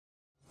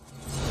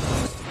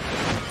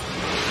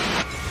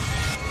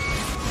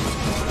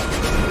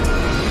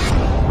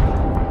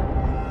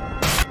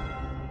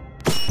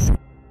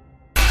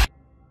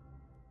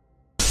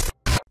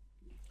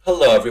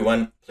Hello,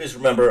 everyone. Please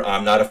remember,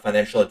 I'm not a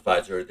financial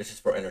advisor. This is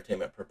for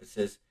entertainment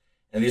purposes,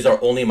 and these are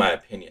only my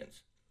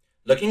opinions.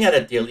 Looking at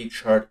a daily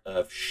chart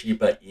of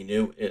Shiba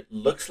Inu, it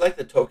looks like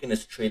the token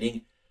is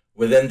trading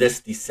within this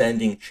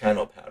descending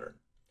channel pattern.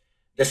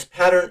 This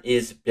pattern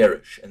is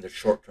bearish in the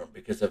short term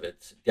because of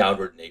its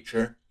downward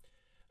nature.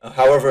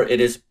 However,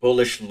 it is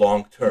bullish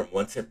long term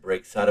once it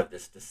breaks out of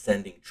this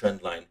descending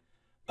trend line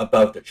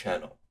above the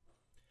channel.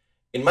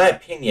 In my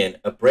opinion,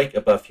 a break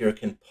above here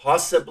can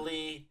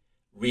possibly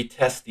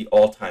retest the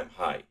all-time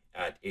high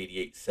at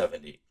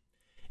 88.70.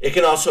 It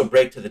can also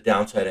break to the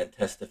downside and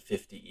test the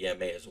 50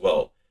 EMA as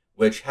well,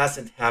 which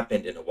hasn't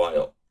happened in a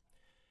while.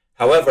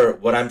 However,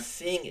 what I'm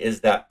seeing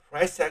is that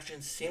price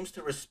action seems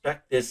to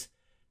respect this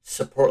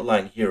support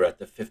line here at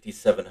the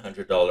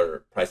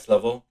 $5,700 price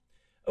level,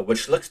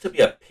 which looks to be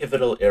a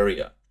pivotal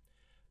area.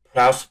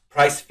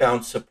 Price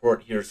found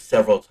support here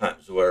several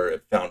times where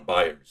it found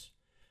buyers.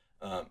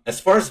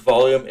 As far as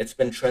volume, it's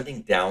been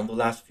trending down the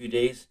last few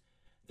days.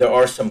 There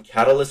are some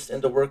catalysts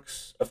in the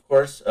works, of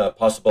course. A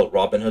possible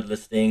Robinhood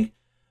listing,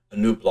 a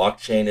new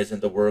blockchain is in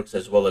the works,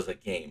 as well as a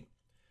game.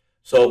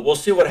 So we'll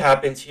see what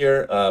happens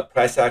here.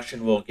 Price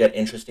action will get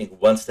interesting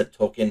once the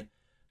token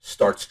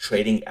starts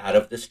trading out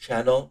of this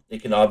channel.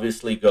 It can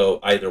obviously go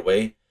either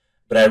way,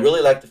 but I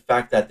really like the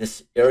fact that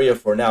this area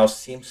for now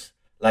seems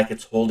like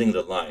it's holding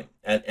the line.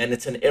 And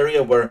it's an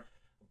area where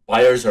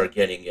buyers are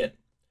getting in.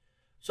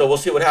 So we'll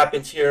see what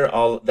happens here.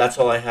 That's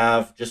all I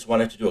have. Just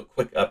wanted to do a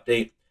quick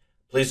update.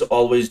 Please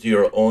always do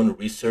your own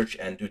research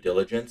and due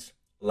diligence.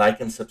 Like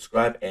and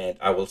subscribe, and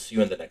I will see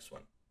you in the next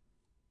one.